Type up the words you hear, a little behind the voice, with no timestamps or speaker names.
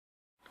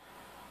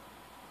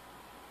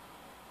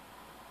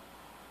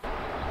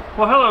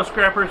Well, hello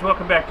scrappers,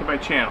 welcome back to my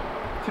channel.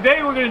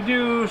 Today we're going to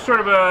do sort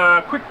of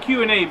a quick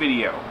Q&A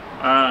video.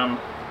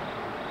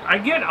 I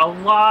get a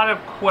lot of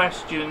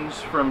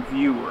questions from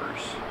viewers,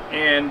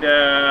 and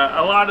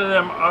a lot of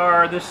them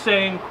are the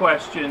same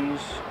questions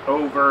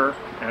over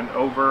and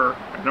over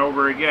and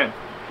over again.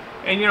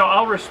 And you know,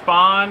 I'll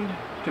respond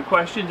to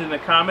questions in the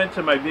comments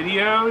of my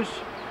videos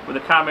with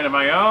a comment of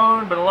my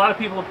own, but a lot of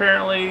people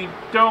apparently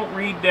don't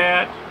read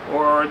that,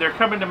 or they're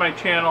coming to my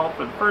channel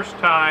for the first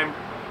time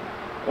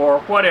or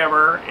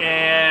whatever,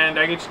 and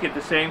I just get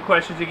the same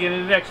questions again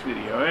in the next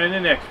video, and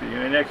the next video,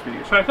 and the next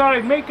video. So I thought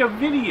I'd make a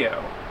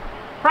video.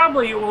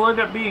 Probably it will end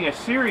up being a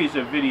series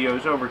of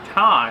videos over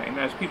time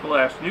as people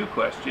ask new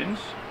questions.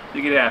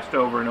 They get asked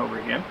over and over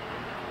again.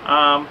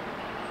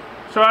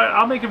 So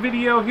I'll make a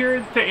video here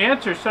to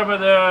answer some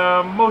of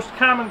the most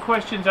common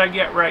questions I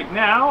get right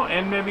now,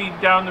 and maybe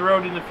down the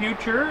road in the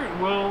future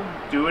we'll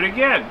do it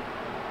again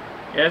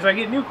as I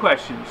get new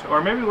questions,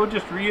 or maybe we'll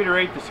just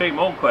reiterate the same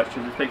old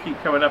questions if they keep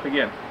coming up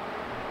again.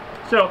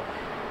 So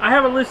I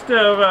have a list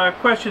of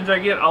questions I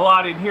get a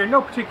lot in here,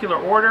 no particular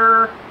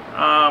order.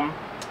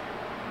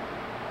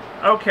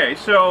 Okay,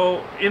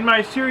 so in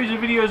my series of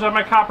videos on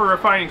my copper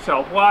refining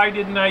cell, why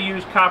didn't I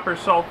use copper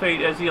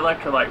sulfate as the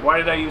electrolyte? Why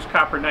did I use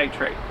copper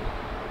nitrate?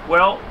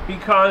 Well,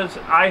 because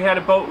I had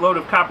a boatload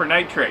of copper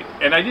nitrate,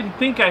 and I didn't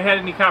think I had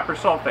any copper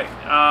sulfate.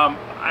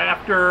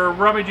 After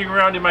rummaging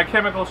around in my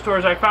chemical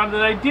stores, I found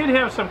that I did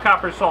have some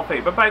copper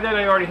sulfate, but by then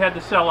I already had the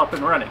cell up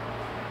and running.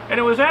 And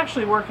it was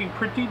actually working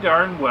pretty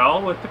darn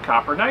well with the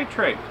copper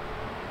nitrate.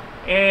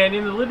 And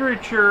in the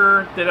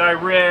literature that I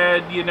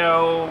read, you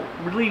know,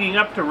 leading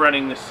up to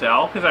running the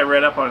cell, because I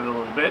read up on it a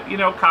little bit, you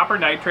know, copper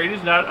nitrate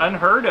is not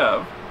unheard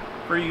of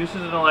for use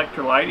as an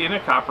electrolyte in a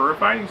copper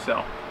refining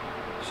cell.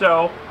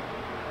 So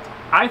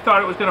I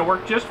thought it was going to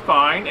work just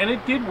fine, and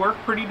it did work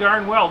pretty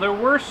darn well. There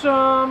were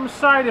some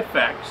side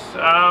effects.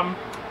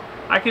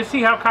 I can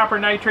see how copper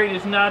nitrate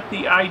is not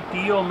the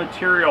ideal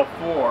material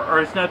for,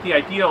 or it's not the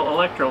ideal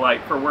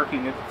electrolyte for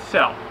working with the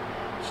cell.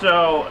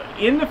 So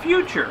in the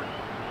future,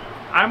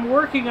 I'm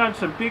working on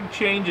some big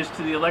changes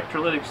to the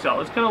electrolytic cell.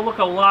 It's going to look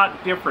a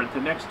lot different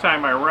the next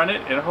time I run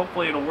it, and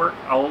hopefully it'll work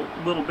a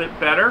little bit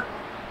better,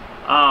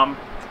 a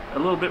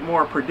little bit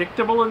more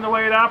predictable in the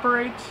way it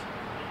operates.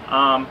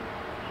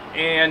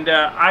 And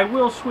I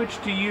will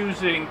switch to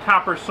using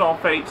copper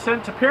sulfate,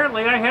 since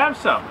apparently I have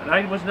some, and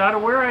I was not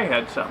aware I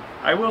had some.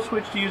 I will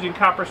switch to using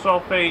copper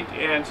sulfate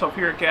and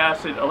sulfuric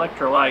acid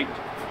electrolyte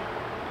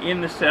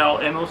in the cell,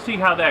 and we'll see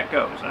how that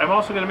goes. I'm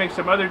also going to make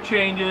some other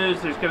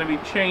changes. There's going to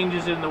be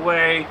changes in the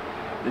way,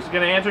 this is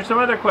going to answer some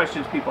other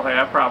questions people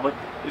have probably.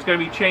 There's going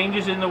to be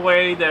changes in the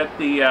way that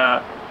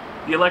the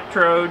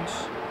electrodes,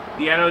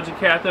 the anodes and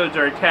cathodes,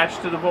 are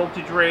attached to the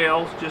voltage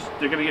rails. Just,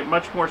 they're going to get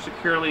much more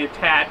securely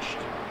attached.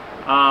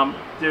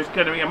 There's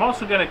going to be, I'm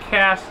also going to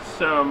cast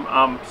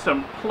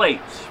some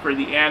plates for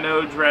the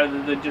anodes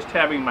rather than just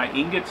having my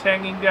ingots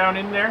hanging down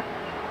in there.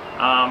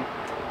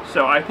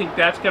 So I think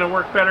that's going to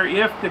work better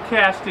if the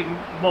casting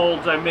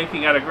molds I'm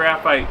making out of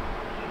graphite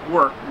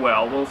work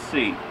well. We'll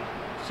see.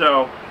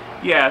 So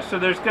yeah, so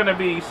there's going to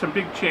be some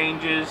big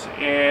changes,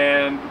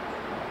 and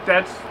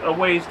that's a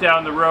ways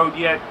down the road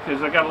yet,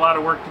 because I got a lot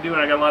of work to do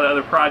and I got a lot of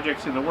other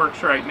projects in the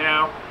works right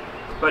now.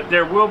 But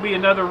there will be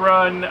another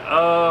run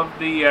of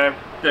the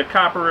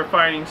copper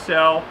refining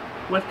cell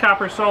with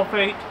copper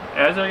sulfate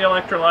as an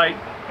electrolyte,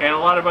 and a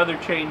lot of other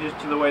changes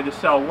to the way the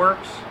cell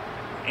works.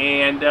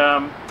 And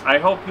I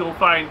hope you'll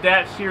find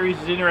that series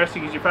as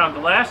interesting as you found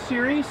the last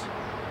series,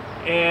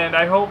 and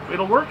I hope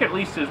it'll work at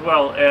least as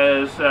well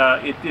as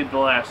it did the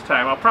last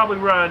time. I'll probably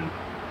run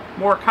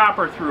more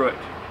copper through it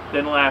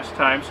than last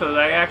time, so that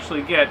I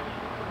actually get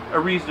a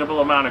reasonable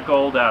amount of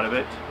gold out of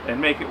it and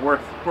make it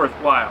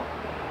worthwhile.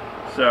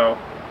 So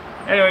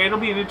anyway, it'll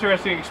be an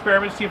interesting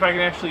experiment, see if I can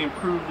actually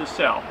improve the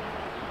cell.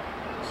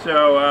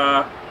 So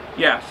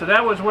yeah, so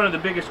that was one of the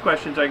biggest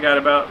questions I got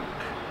about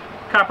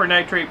copper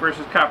nitrate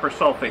versus copper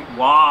sulfate.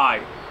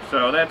 Why?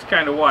 So that's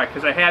kind of why,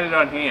 because I had it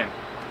on hand.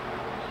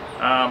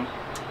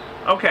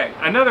 Okay,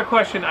 another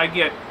question I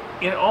get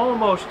in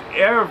almost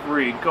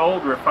every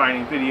gold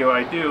refining video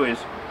I do is,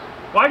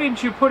 why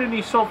didn't you put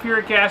any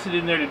sulfuric acid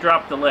in there to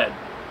drop the lead?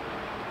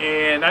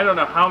 And I don't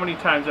know how many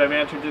times I've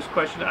answered this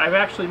question. I've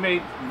actually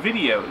made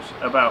videos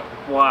about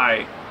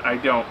why I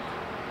don't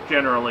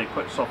generally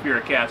put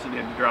sulfuric acid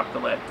in to drop the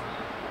lead.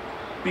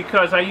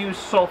 Because I use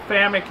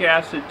sulfamic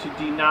acid to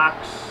denox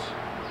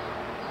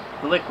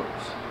the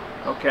liquids,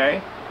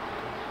 okay?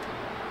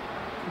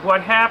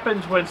 What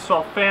happens when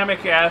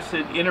sulfamic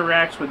acid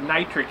interacts with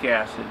nitric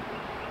acid?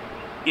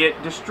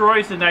 It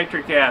destroys the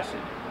nitric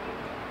acid.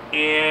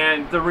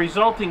 And the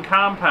resulting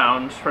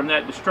compounds from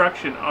that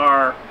destruction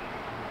are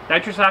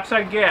nitrous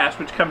oxide gas,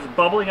 which comes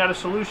bubbling out of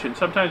solution,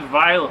 sometimes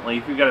violently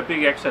if you've got a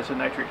big excess of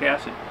nitric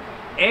acid.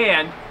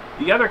 And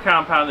the other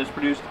compound that's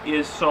produced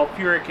is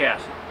sulfuric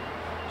acid.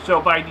 So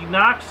by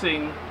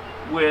denoxing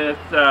with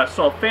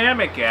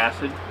sulfamic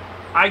acid,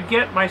 I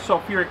get my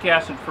sulfuric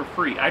acid for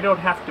free. I don't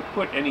have to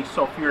put any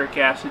sulfuric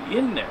acid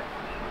in there.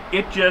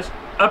 It just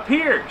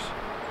appears.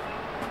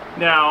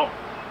 Now,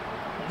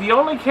 The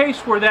only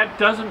case where that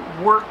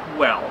doesn't work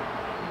well,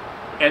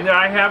 and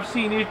I have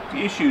seen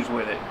issues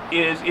with it,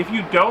 is if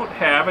you don't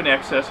have an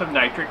excess of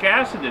nitric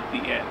acid at the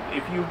end.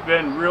 If you've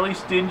been really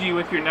stingy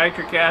with your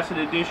nitric acid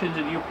additions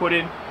and you put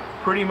in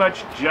pretty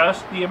much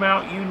just the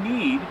amount you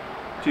need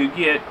to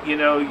get, you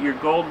know, your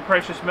gold and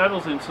precious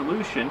metals in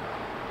solution,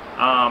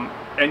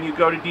 and you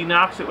go to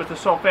denox it with the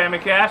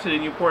sulfamic acid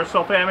and you pour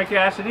sulfamic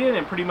acid in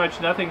and pretty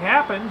much nothing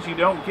happens, you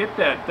don't get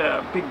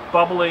that big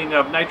bubbling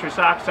of nitrous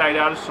oxide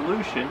out of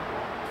solution,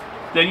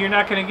 then you're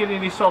not going to get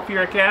any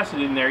sulfuric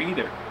acid in there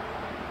either.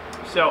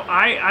 So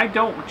I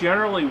don't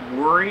generally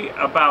worry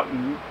about,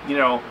 you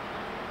know,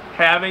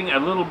 having a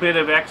little bit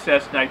of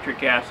excess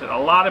nitric acid. A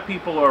lot of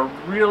people are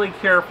really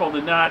careful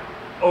to not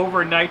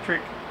over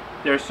nitric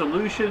their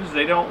solutions.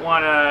 They don't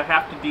want to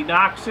have to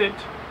denox it.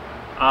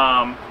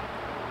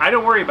 I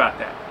don't worry about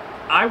that.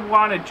 I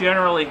want to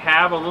generally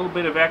have a little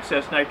bit of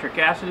excess nitric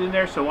acid in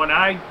there, so when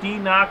I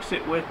denox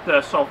it with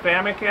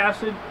sulfamic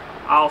acid,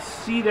 I'll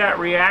see that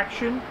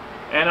reaction,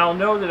 and I'll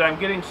know that I'm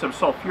getting some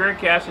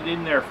sulfuric acid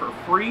in there for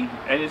free,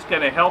 and it's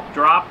going to help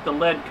drop the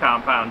lead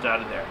compounds out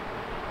of there.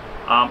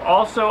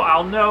 Also,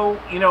 I'll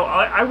know, you know,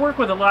 I work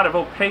with a lot of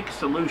opaque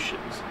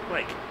solutions,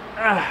 like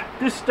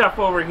this stuff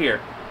over here,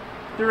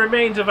 the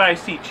remains of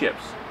IC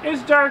chips.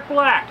 It's dark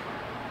black.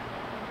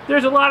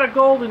 There's a lot of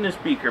gold in this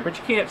beaker, but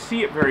you can't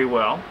see it very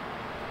well.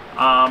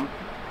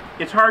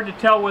 It's hard to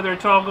tell whether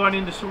it's all gone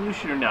into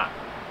solution or not.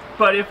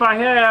 But if I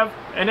have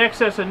an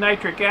excess of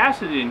nitric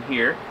acid in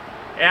here,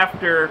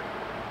 after,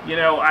 you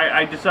know,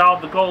 I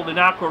dissolve the gold in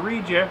aqua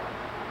regia,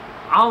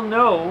 I'll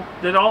know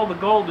that all the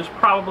gold is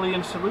probably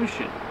in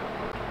solution.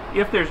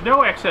 If there's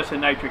no excess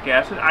of nitric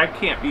acid, I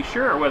can't be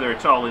sure whether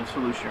it's all in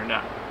solution or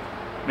not.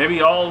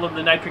 Maybe all of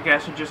the nitric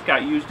acid just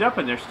got used up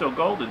and there's still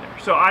gold in there.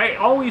 So I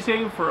always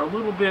aim for a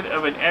little bit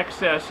of an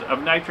excess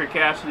of nitric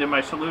acid in my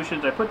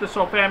solutions. I put the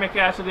sulfamic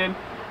acid in,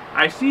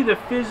 I see the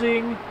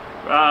fizzing,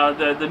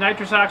 the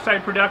nitrous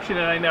oxide production,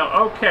 and I know,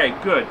 okay,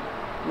 good.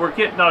 We're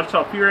getting our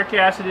sulfuric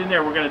acid in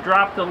there, we're going to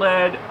drop the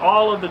lead,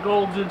 all of the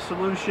gold's in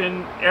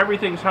solution,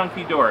 everything's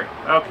hunky-dory.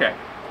 Okay,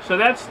 so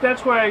that's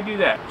why I do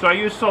that. So I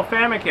use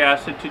sulfamic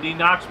acid to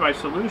denox my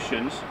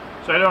solutions,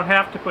 so I don't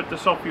have to put the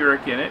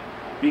sulfuric in it,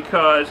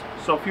 because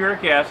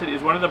sulfuric acid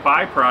is one of the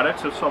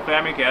byproducts of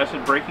sulfamic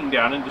acid breaking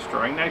down and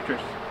destroying nitric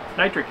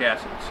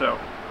acid. So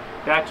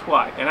that's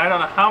why. And I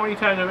don't know how many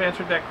times I've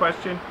answered that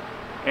question,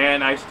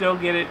 and I still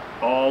get it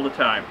all the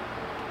time.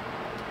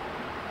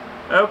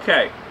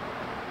 Okay.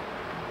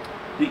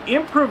 The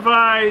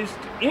improvised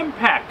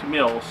impact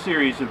mill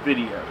series of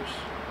videos.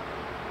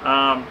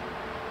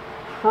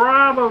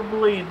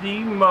 Probably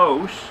the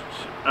most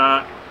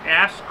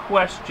asked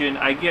question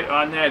I get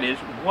on that is,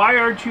 why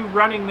aren't you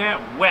running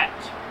that wet?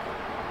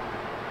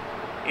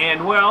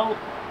 And well,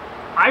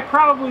 I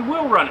probably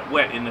will run it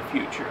wet in the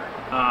future.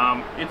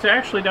 It's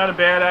actually not a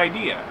bad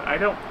idea. I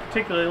don't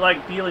particularly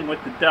like dealing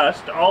with the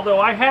dust, although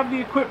I have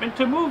the equipment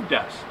to move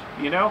dust,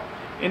 you know.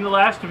 In the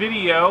last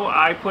video,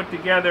 I put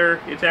together,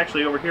 it's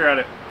actually over here out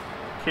of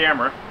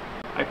camera,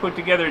 I put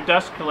together a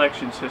dust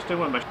collection system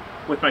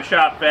with my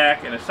shop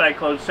vac and a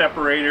cyclone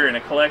separator and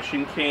a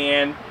collection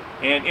can,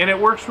 and it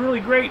works really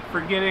great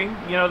for getting,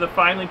 you know, the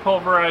finely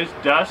pulverized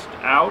dust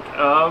out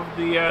of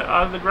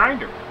the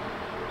grinder.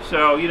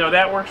 So, you know,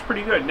 that works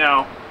pretty good.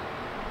 Now,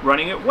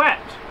 running it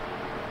wet,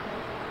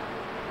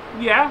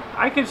 yeah,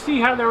 I can see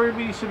how there would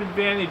be some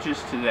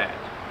advantages to that.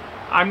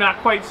 I'm not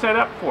quite set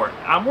up for it.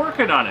 I'm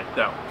working on it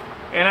though.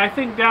 And I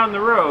think down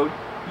the road,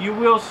 you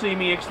will see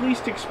me at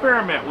least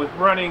experiment with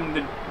running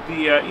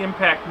the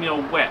impact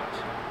mill wet.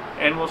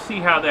 And we'll see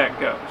how that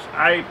goes.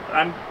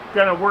 I'm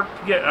gonna work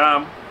to get,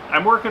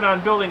 I'm working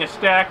on building a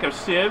stack of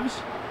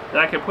sieves that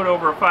I can put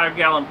over a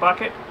 5-gallon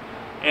bucket.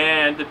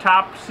 And the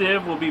top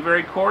sieve will be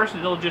very coarse,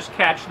 and it'll just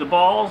catch the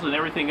balls, and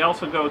everything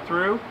else will go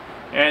through.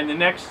 And the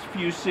next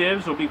few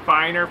sieves will be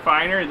finer.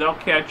 They'll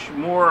catch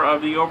more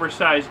of the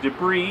oversized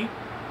debris.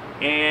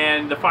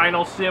 And the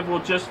final sieve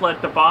will just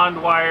let the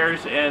bond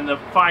wires and the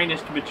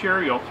finest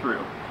material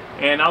through.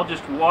 And I'll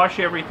just wash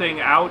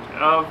everything out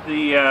of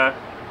the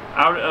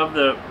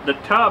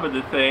tub of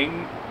the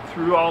thing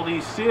through all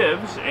these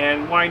sieves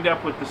and wind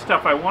up with the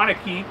stuff I want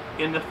to keep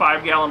in the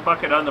 5-gallon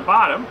bucket on the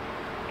bottom.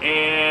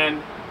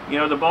 And, you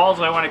know, the balls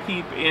I want to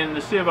keep in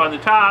the sieve on the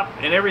top,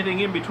 and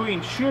everything in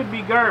between should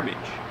be garbage.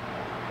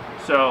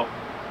 So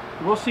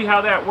we'll see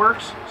how that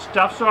works.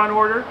 Stuff's on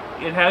order.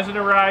 It hasn't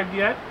arrived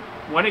yet.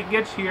 When it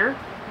gets here,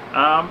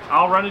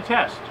 I'll run a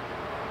test.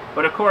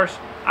 But of course,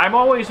 I'm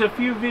always a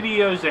few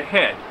videos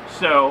ahead,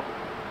 so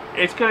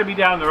it's going to be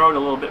down the road a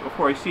little bit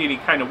before I see any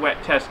kind of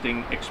wet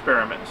testing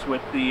experiments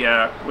with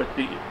the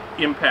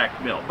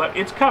impact mill. But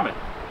it's coming.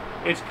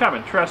 It's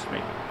coming. Trust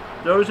me.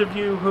 Those of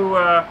you who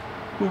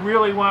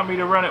really want me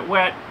to run it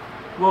wet,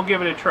 we'll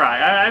give it a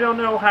try. I don't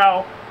know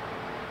how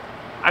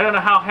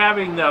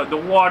having the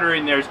water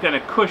in there is going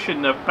to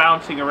cushion the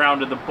bouncing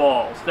around of the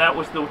balls. That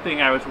was the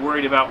thing I was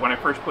worried about when I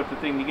first put the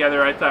thing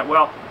together. I thought,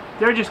 well,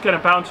 they're just going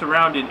to bounce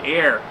around in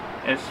air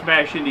and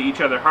smash into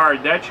each other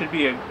hard. That should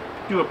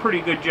do a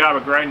pretty good job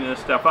of grinding this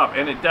stuff up,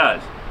 and it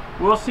does.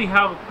 We'll see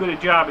how good a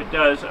job it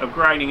does of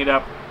grinding it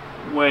up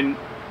when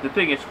the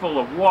thing is full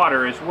of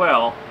water as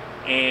well,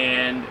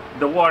 and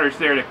the water's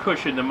there to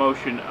cushion the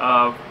motion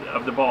of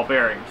the ball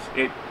bearings.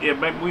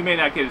 We may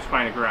not get as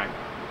fine a grind.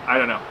 I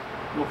don't know.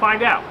 We'll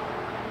find out.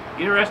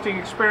 Interesting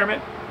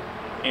experiment,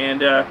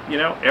 and you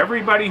know,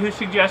 everybody who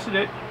suggested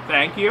it,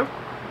 thank you,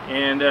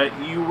 and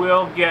you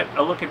will get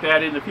a look at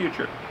that in the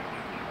future.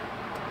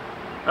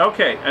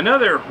 Okay,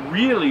 another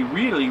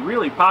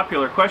really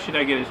popular question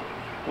I get is,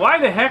 why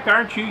the heck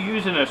aren't you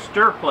using a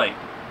stir plate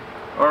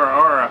or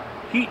a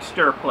heat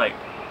stir plate?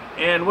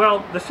 And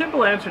well, the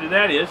simple answer to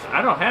that is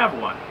I don't have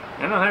one.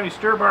 I don't have any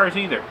stir bars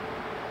either.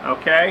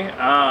 Okay,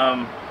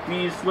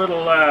 these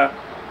little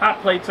hot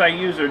plates I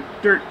use are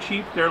dirt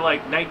cheap. They're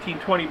like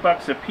 19-20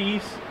 bucks a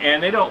piece,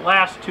 and they don't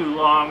last too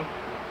long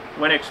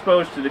when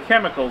exposed to the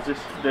chemicals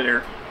that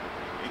are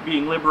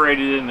being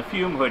liberated in the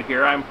fume hood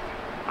here.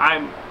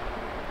 I'm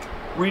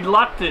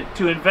reluctant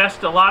to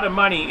invest a lot of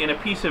money in a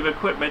piece of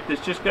equipment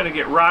that's just going to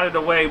get rotted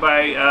away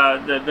by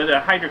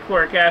the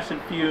hydrochloric acid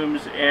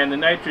fumes and the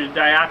nitrogen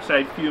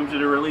dioxide fumes that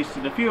are released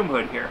in the fume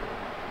hood here.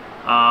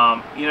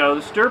 You know,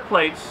 the stir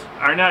plates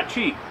are not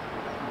cheap,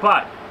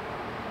 but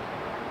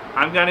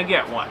I'm going to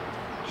get one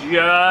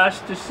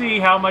just to see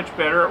how much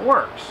better it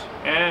works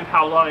and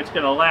how long it's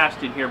going to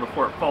last in here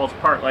before it falls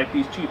apart like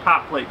these cheap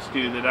hot plates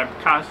do that I'm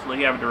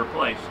constantly having to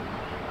replace.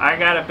 I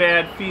got a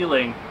bad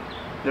feeling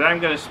that I'm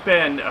going to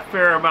spend a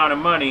fair amount of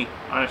money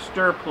on a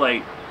stir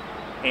plate,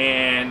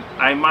 and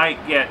I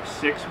might get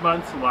 6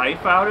 months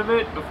life out of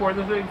it before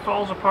the thing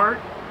falls apart.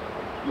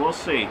 We'll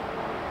see.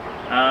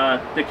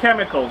 The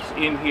chemicals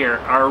in here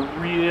are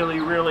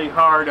really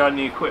hard on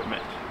the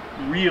equipment.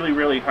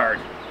 Really hard.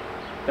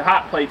 The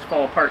hot plates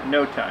fall apart in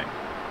no time.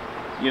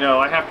 You know,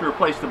 I have to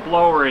replace the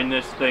blower in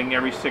this thing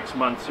every 6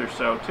 months or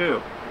so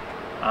too.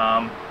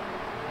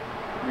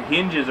 The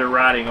hinges are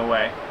rotting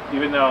away,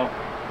 even though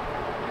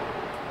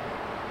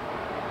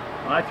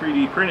I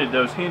 3D printed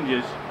those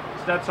hinges.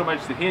 It's not so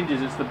much the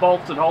hinges, it's the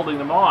bolts that holding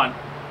them on,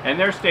 and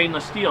they're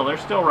stainless steel. They're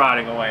still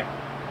rotting away.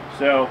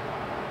 So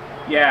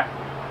yeah,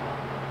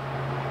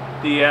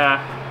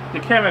 the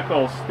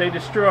chemicals, they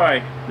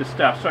destroy the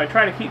stuff. So I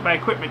try to keep my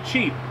equipment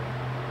cheap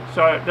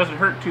so it doesn't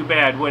hurt too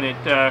bad when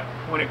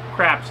it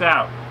craps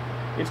out.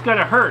 It's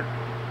gonna hurt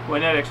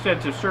when that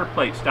extensive stir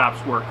plate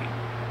stops working,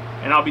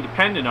 and I'll be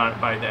dependent on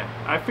it by then.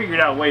 I figured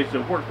out ways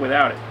to work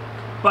without it,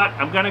 but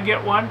I'm gonna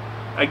get one.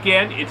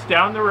 Again, it's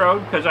down the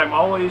road because I'm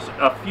always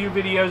a few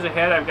videos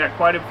ahead. I've got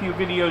quite a few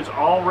videos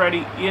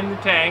already in the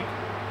tank,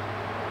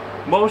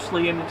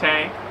 mostly in the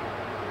tank,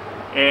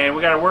 and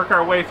we got to work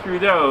our way through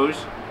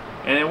those.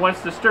 And then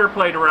once the stir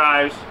plate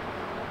arrives,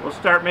 we'll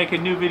start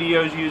making new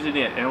videos using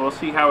it, and we'll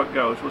see how it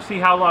goes. We'll see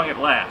how long it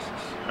lasts,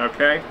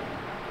 okay?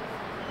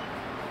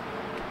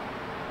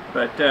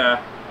 But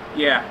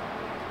yeah,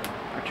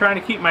 I'm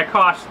trying to keep my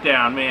costs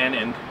down, man,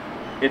 and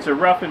it's a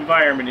rough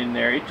environment in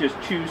there. It just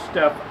chews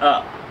stuff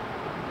up.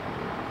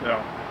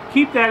 So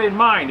keep that in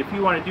mind if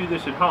you want to do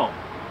this at home.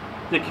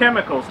 The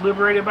chemicals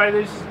liberated by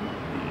this,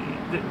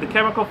 the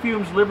chemical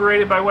fumes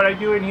liberated by what I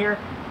do in here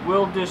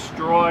will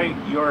destroy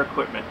your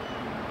equipment.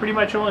 Pretty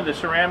much only the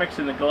ceramics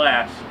and the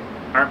glass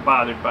aren't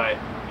bothered by it.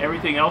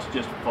 Everything else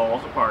just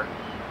falls apart.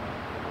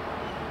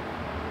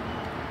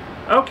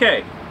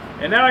 Okay,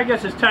 and now I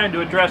guess it's time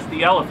to address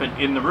the elephant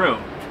in the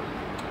room.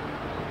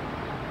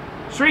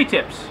 SRI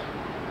tips.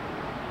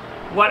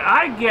 What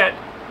I get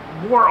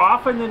more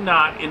often than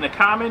not in the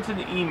comments and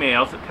the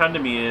emails that come to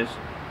me is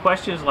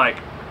questions like,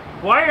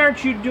 why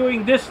aren't you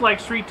doing this like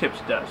SRI tips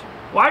does?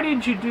 Why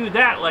didn't you do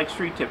that like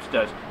SRI tips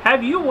does?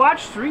 Have you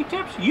watched SRI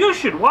tips? You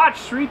should watch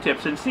SRI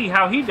tips and see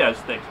how he does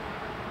things.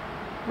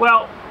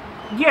 Well,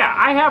 yeah,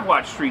 I have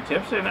watched SRI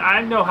tips and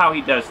I know how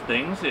he does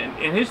things, and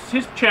his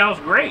channel's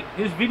great.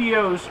 His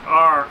videos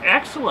are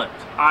excellent.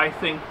 I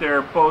think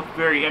they're both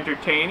very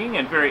entertaining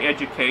and very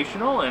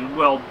educational and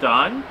well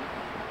done.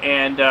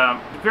 And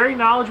very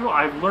knowledgeable.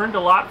 I've learned a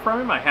lot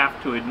from him, I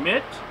have to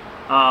admit.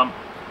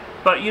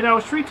 But you know,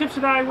 SRI tips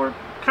and I were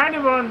kind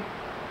of on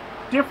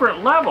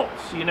different levels.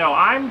 You know,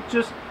 I'm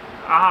just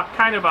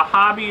kind of a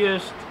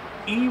hobbyist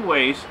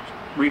e-waste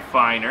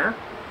refiner,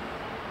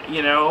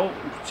 you know,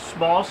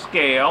 small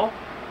scale,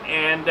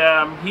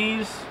 and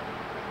he's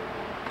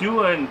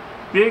doing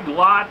big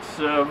lots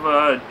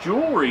of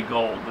jewelry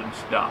gold and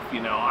stuff. You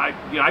know,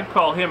 I'd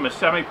call him a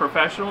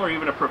semi-professional or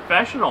even a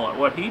professional at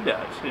what he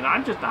does, and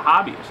I'm just a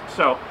hobbyist.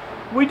 So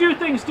we do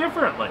things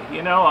differently.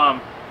 You know,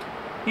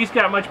 he's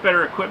got much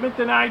better equipment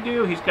than I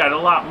do. He's got a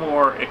lot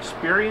more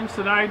experience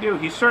than I do.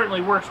 He certainly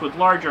works with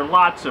larger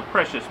lots of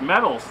precious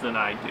metals than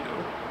I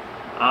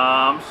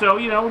do. So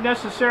you know,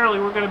 necessarily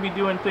we're going to be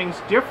doing things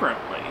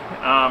differently.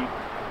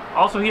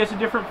 Also, he has a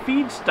different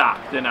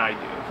feedstock than I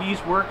do.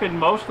 He's working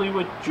mostly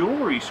with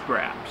jewelry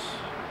scraps,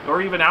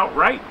 or even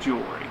outright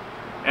jewelry.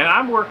 And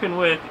I'm working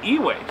with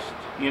e-waste,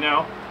 you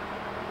know.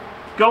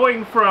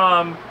 Going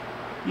from,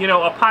 you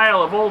know, a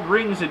pile of old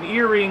rings and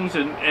earrings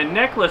and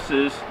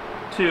necklaces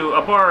to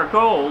a bar of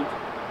gold,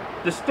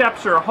 the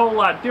steps are a whole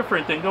lot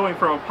different than going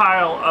from a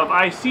pile of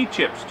IC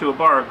chips to a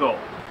bar of gold.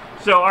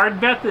 So our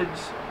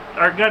methods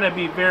are going to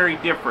be very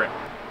different.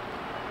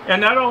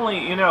 And not only,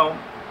 you know,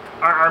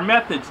 are our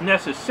methods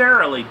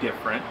necessarily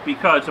different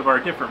because of our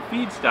different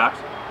feedstocks,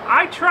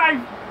 I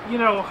try, you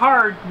know,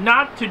 hard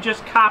not to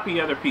just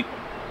copy other people.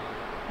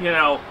 You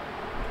know,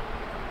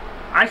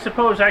 I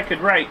suppose I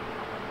could write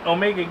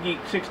Omega Geek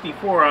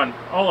 64 on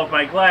all of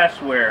my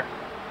glassware,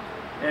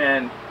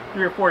 and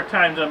 3 or 4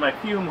 times on my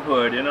fume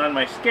hood and on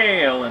my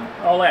scale and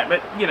all that,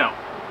 but you know,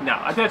 no,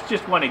 that's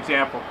just one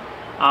example.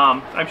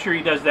 I'm sure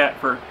he does that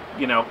for,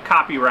 you know,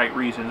 copyright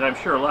reasons. I'm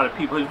sure a lot of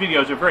people, his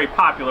videos are very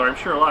popular, I'm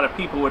sure a lot of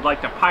people would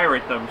like to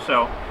pirate them,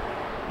 so,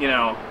 you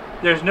know,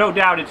 there's no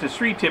doubt it's a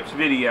SriTips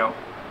video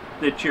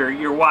that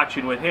you're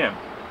watching with him.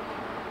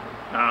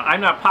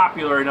 I'm not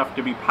popular enough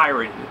to be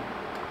pirated,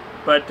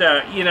 but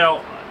you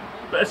know,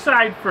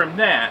 aside from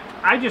that,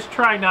 I just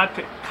try not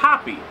to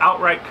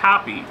outright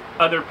copy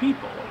other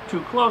people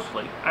too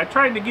closely. I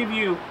tried to give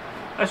you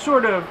a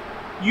sort of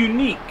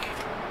unique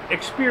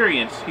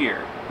experience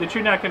here that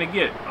you're not going to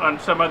get on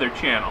some other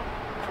channel.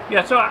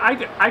 Yeah, so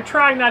I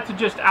try not to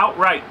just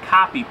outright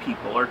copy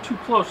people or too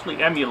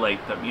closely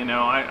emulate them, you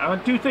know. I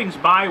do things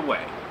my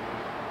way.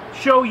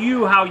 Show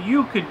you how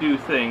you could do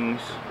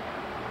things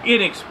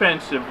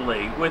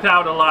inexpensively,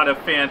 without a lot of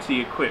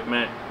fancy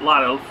equipment, a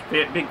lot of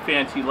big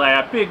fancy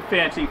lab, big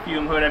fancy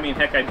fume hood. I mean,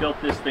 heck, I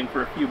built this thing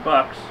for a few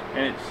bucks,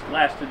 and it's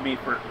lasted me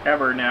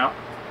forever now.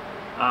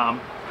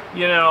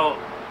 You know,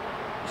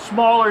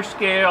 smaller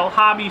scale,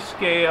 hobby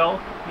scale,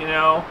 you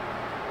know,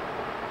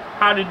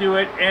 how to do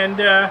it, and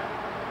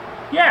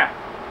yeah,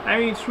 I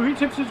mean,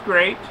 SriTips is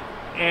great,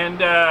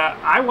 and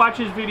I watch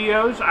his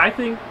videos. I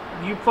think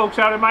you folks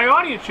out in my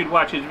audience should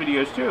watch his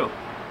videos too.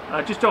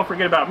 Just don't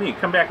forget about me.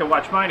 Come back and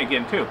watch mine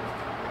again too.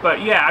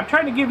 But yeah, I'm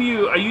trying to give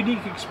you a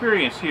unique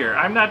experience here.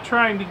 I'm not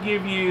trying to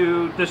give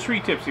you the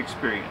SriTips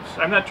experience.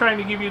 I'm not trying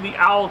to give you the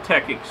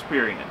Owltech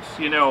experience,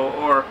 you know,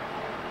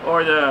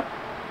 or the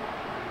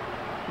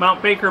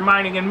Mount Baker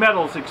Mining and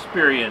Metals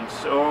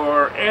experience,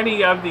 or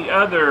any of the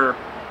other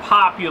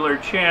popular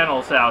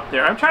channels out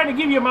there. I'm trying to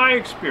give you my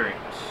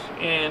experience,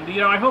 and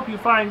you know, I hope you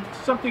find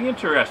something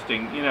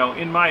interesting, you know,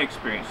 in my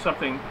experience,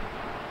 something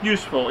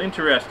useful,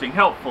 interesting,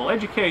 helpful,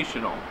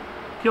 educational,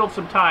 killed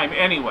some time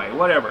anyway,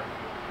 whatever,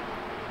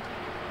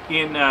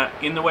 in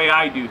the way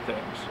I do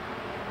things.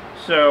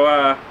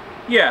 So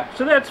yeah,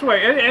 so that's the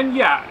way, and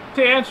yeah,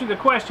 to answer the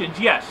questions,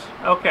 yes,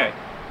 okay,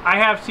 I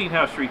have seen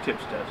how SriTips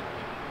does it.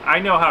 I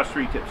know how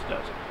SriTips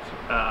does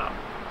it. I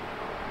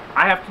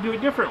have to do it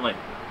differently.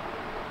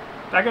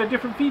 I got a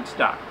different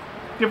feedstock,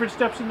 different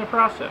steps in the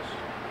process,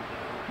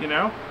 you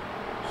know?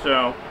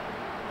 So,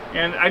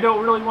 and I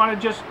don't really want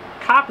to just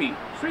copy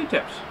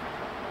SriTips.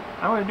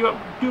 I want to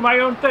do my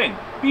own thing,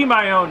 be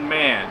my own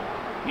man,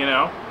 you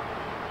know?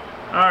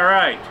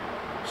 Alright,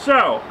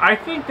 so I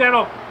think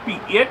that'll be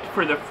it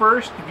for the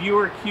first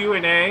viewer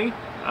Q&A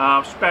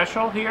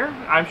special here.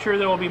 I'm sure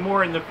there will be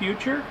more in the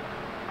future.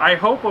 I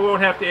hope I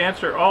won't have to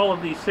answer all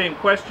of these same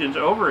questions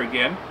over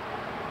again,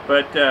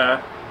 but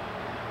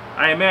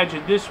I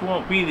imagine this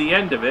won't be the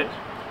end of it.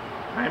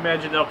 I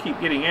imagine they'll keep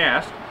getting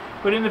asked.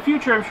 But in the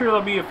future, I'm sure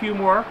there'll be a few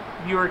more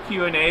viewer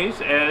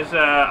Q&As as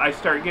I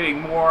start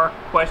getting more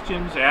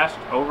questions asked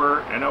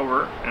over and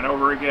over and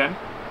over again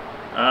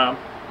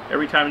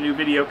every time a new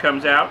video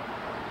comes out.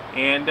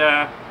 And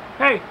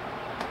hey,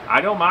 I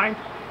don't mind.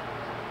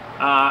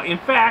 In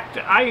fact,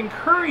 I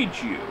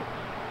encourage you,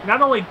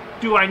 not only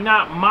do I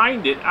not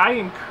mind it, I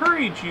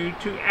encourage you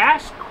to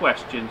ask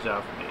questions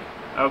of me,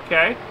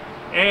 okay?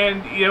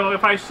 And, you know,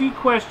 if I see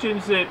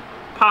questions that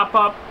pop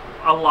up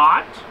a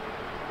lot,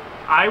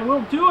 I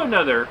will do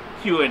another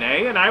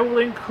Q&A, and I will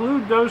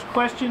include those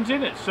questions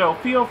in it. So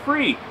feel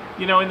free,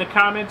 you know, in the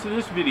comments of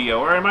this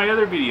video or in my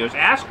other videos,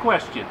 ask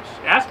questions.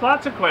 Ask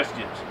lots of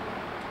questions.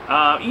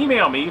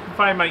 Email me. You can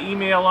find my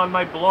email on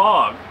my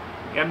blog,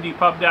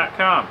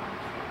 mdpub.com.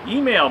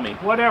 Email me,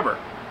 whatever.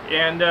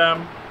 And,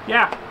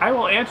 yeah, I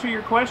will answer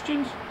your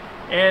questions.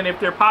 And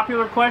if they're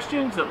popular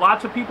questions that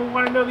lots of people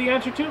want to know the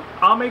answer to,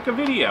 I'll make a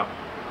video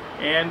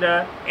and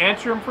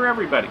answer them for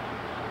everybody.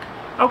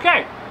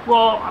 Okay,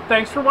 well,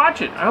 thanks for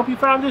watching. I hope you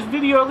found this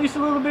video at least a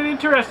little bit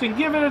interesting.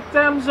 Give it a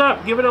thumbs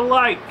up, give it a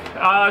like,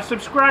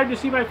 subscribe to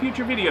see my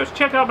future videos.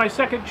 Check out my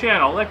second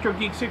channel,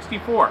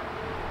 ElectroGeek64.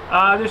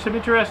 There's some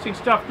interesting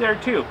stuff there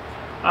too.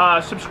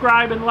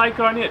 Subscribe and like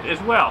on it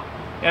as well.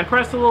 And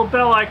press the little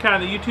bell icon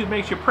that YouTube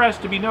makes you press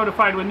to be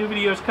notified when new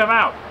videos come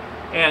out.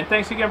 And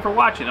thanks again for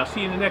watching. I'll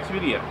see you in the next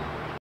video.